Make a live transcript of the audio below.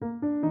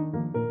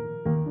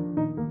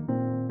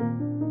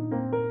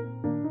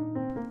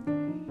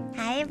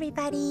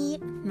everybody.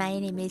 My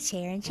name is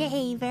Sharon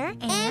Shahaver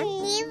And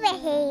Neva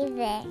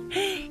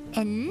Haver.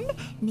 and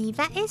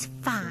Neva is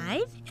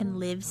 5 and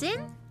lives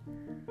in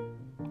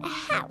A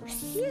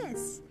house.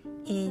 yes,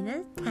 in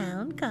a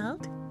town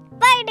called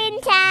Barton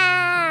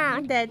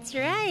Town. That's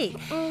right.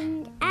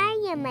 And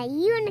I am a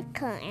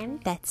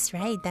unicorn. That's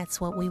right. That's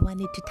what we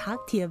wanted to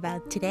talk to you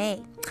about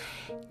today.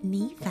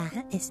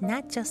 Neva is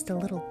not just a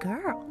little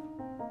girl.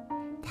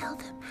 Tell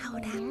them how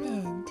it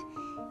happened.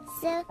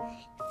 So,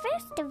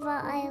 first of all,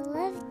 I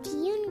loved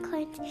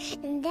unicorns,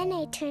 and then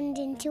I turned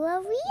into a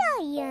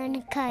real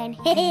unicorn.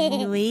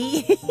 And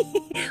we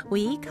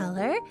call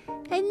her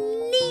a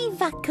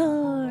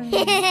Nevacorn.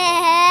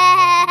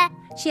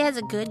 She has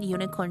a good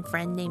unicorn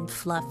friend named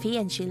Fluffy,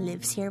 and she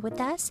lives here with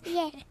us.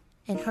 Yeah.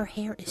 And her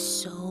hair is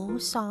so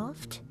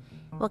soft.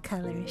 What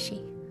color is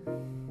she?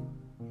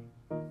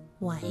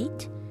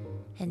 White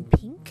and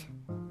pink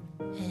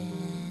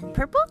and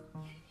purple?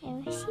 I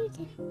wish you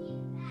did.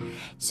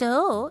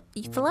 So,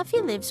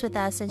 Fluffy lives with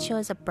us, and she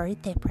was a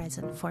birthday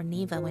present for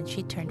Neva when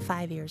she turned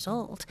 5 years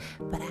old.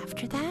 But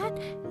after that,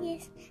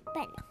 Yes,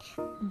 but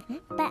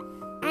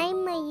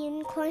I'm a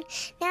unicorn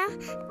now.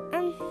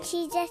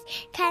 She's just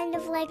kind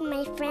of like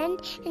my friend,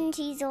 and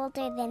she's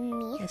older than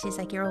me. she's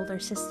like your older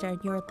sister, and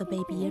you're the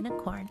baby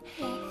unicorn.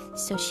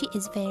 Yes. So she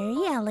is very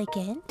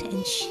elegant,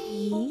 and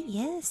she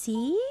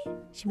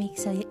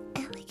makes a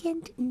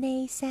elegant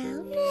neigh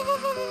sound.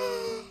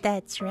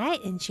 That's right,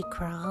 and she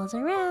crawls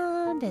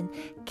around and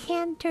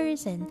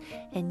canters and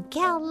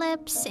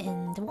gallops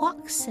and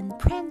walks and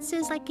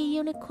prances like a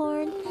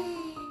unicorn.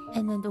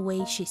 And then the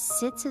way she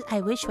sits,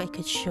 I wish I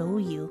could show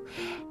you.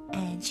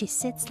 And she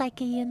sits like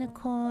a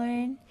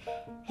unicorn,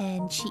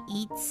 and she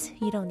eats,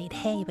 you don't eat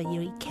hay, but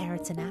you eat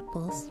carrots and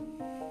apples.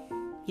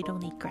 You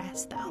don't eat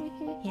grass, though.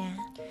 Yeah,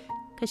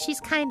 because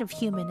she's kind of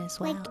human as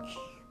well.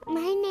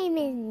 My name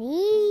is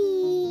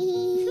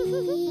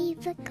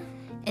Neva.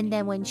 And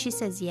then when she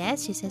says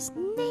yes, she says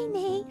nay,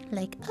 nay,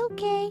 like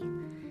okay.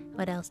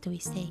 What else do we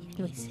say?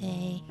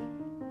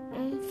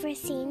 For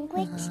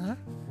sandwich, Uh-huh.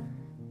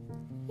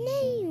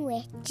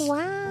 sandwich.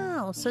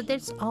 Wow, so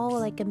there's all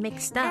like a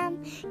mixed up.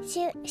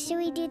 Should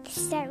we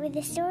start with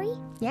the story?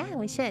 Yeah,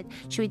 we should.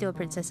 Should we do a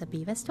Princess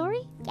Abiva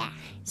story? Yeah.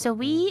 So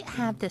we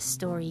have this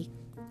story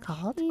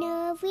called...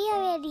 No, we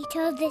already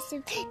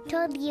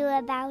told you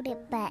about it,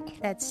 but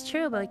That's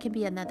true, but it can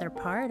be another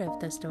part of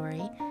the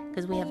story,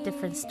 because we have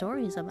different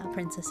stories about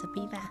Princess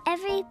Abiva.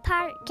 every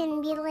part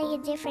can be like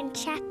a different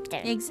chapter.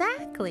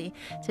 Exactly.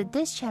 So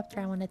this chapter,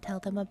 I want to tell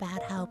them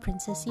about how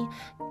Princess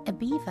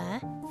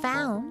Abiva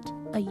found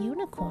a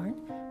unicorn,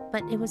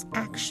 but it was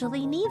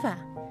actually Neva.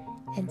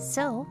 And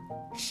so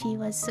she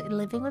was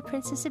living with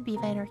Princess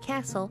Abiva in her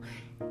castle,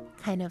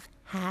 kind of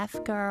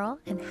half girl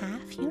and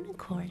half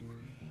unicorn.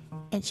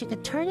 And she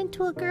could turn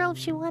into a girl if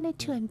she wanted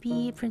to and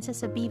be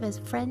Princess Abiva's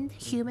friend,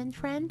 human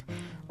friend.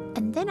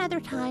 And then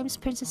other times,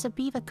 Princess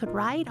Abiva could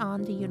ride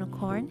on the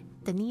unicorn,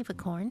 the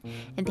Nevacorn,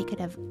 and they could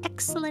have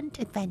excellent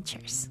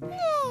adventures.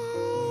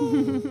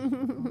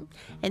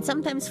 And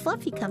sometimes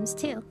Fluffy comes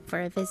too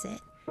for a visit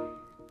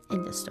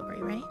in the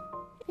story, right?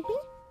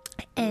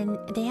 And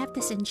they have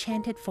this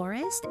enchanted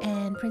forest,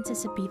 and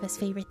Princess Abiva's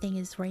favorite thing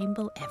is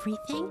rainbow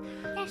everything.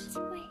 That's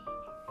where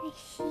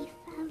she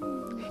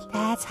found me.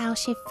 That's how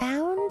she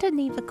found a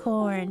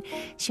Nevacorn.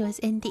 She was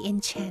in the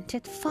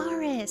enchanted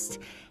forest,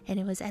 and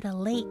it was at a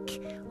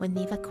lake when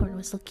Nevacorn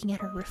was looking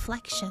at her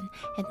reflection,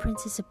 and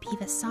Princess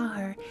Abiva saw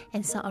her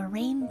and saw a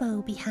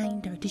rainbow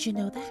behind her. Did you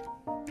know that?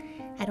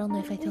 I don't know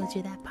if I told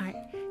you that part.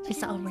 She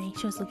saw a rain.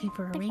 She was looking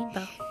for a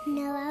rainbow.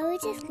 No, I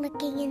was just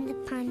looking in the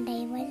pond.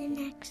 I wasn't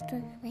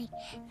actually like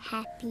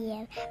happy.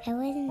 I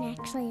wasn't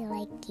actually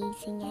like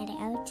gazing at it.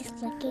 I was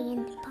just looking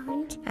in the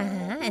pond.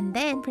 And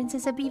then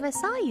Princess Abiva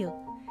saw you.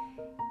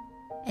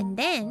 And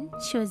then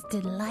she was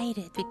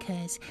delighted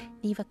because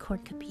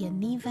Nevacorn could be a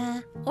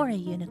Neva or a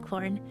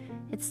unicorn.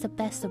 It's the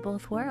best of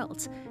both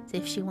worlds. So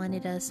if she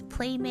wanted a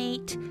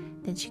playmate,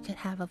 then she could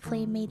have a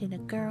playmate in a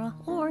girl,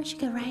 or she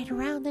could ride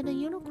around in a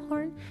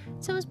unicorn.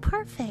 So it was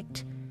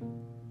perfect.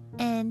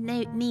 And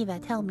Neva,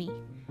 tell me,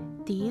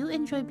 do you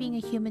enjoy being a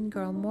human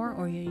girl more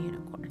or your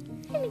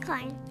unicorn?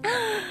 Unicorn.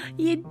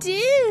 You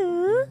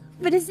do?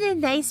 But isn't it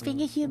nice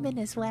being a human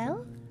as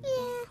well?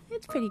 Yeah.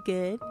 It's pretty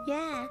good,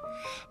 yeah.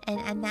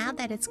 And now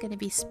that it's going to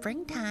be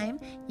springtime,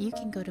 you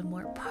can go to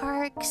more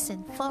parks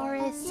and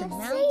forests and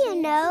Just mountains. so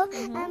you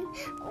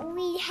know,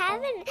 we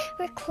haven't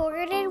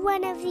recorded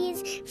one of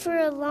these for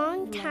a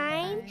long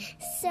time,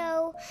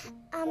 so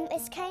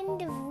it's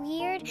kind of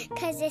weird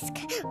because it's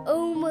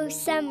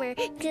almost summer.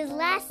 Because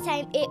last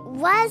time it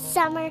was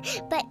summer,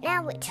 but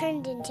now it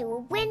turned into a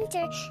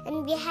winter,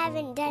 and we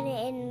haven't done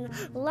it in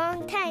a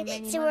long time.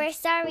 So we're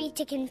sorry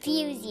to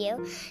confuse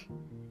you.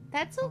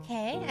 That's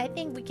okay. I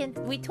think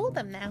we told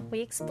them now. We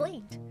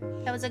explained.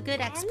 That was a good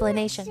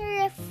explanation. I'm not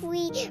sure if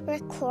we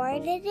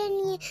recorded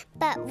any,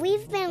 but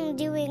we've been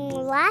doing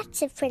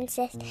lots of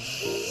Princess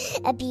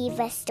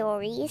Abiva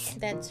stories.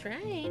 That's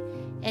right.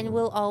 And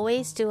we'll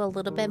always do a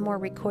little bit more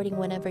recording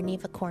whenever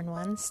Nevacorn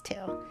wants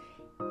to.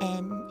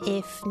 And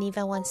if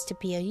Neva wants to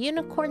be a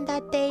unicorn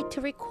that day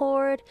to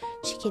record,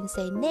 she can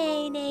say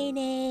nay, nay,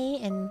 nay,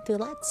 and do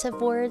lots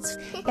of words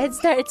that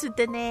starts with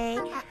the nay.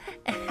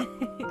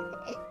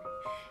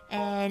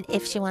 And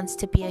if she wants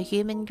to be a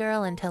human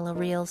girl and tell a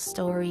real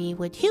story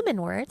with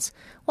human words,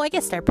 well, I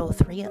guess they're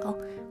both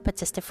real, but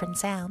just different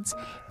sounds,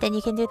 then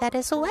you can do that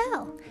as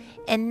well.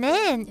 And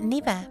then,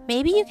 Neva,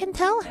 maybe you can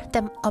tell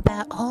them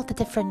about all the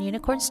different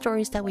unicorn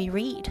stories that we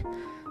read,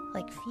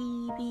 like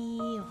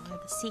Phoebe or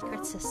the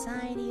Secret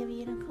Society of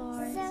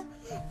Unicorns. So,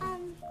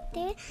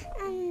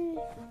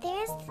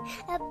 there's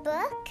a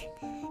book,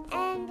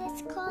 and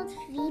it's called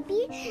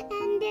Phoebe,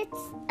 and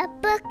it's a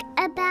book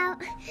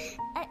about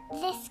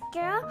this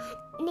girl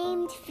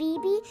named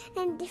Phoebe,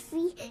 and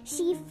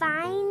she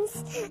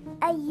finds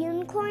a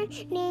unicorn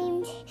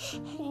named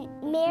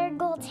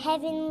Marigold's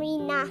Heavenly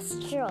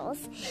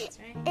Nostrils. That's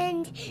right.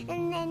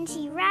 And then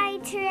she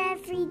rides her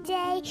every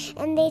day,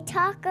 and they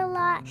talk a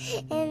lot,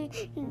 and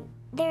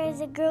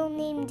there's a girl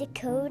named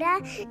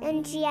Dakota,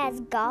 and she has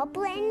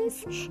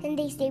goblins, and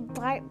they say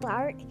Bart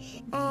Bart,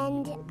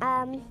 and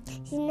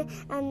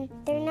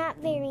they're not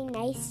very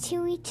nice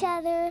to each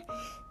other.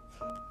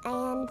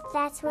 And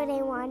that's what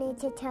I wanted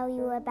to tell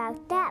you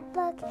about that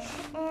book.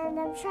 And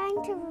I'm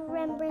trying to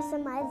remember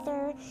some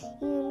other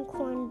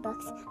unicorn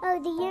books. Oh,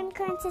 the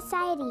Unicorn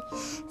Society.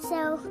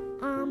 So,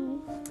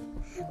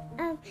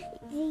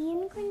 the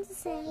Unicorn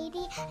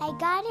Society, I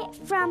got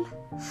it from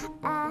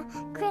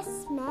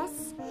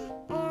Christmas,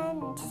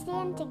 and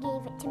Santa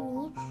gave it to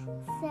me.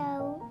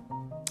 So,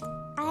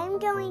 I'm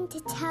going to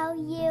tell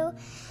you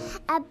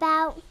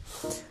about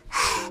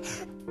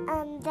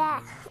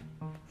that.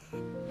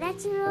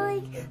 That's a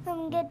really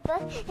good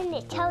book, and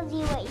it tells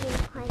you what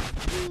unicorns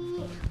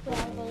eat,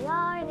 where they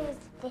are. There's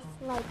this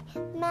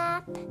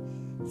map.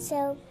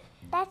 So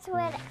that's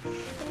what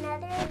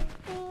another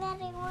thing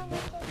that I wanted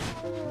to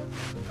tell you.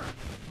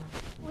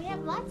 We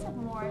have lots of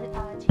more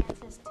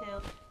chances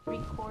to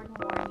record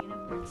more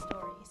unicorn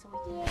stories. So we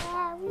can.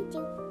 Yeah, we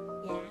do.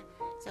 Yeah.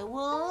 So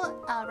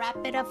we'll wrap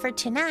it up for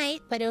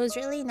tonight, but it was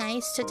really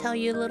nice to tell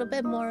you a little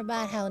bit more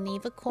about how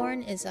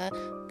Nevacorn is a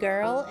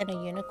girl and a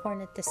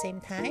unicorn at the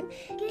same time.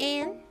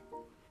 And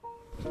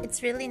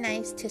it's really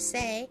nice to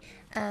say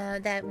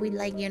that we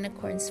like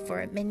unicorns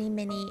for many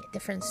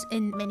different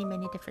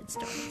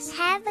stories.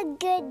 Have a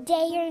good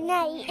day or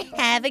night.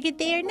 Have a good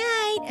day or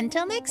night.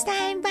 Until next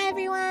time. Bye,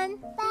 everyone.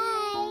 Bye.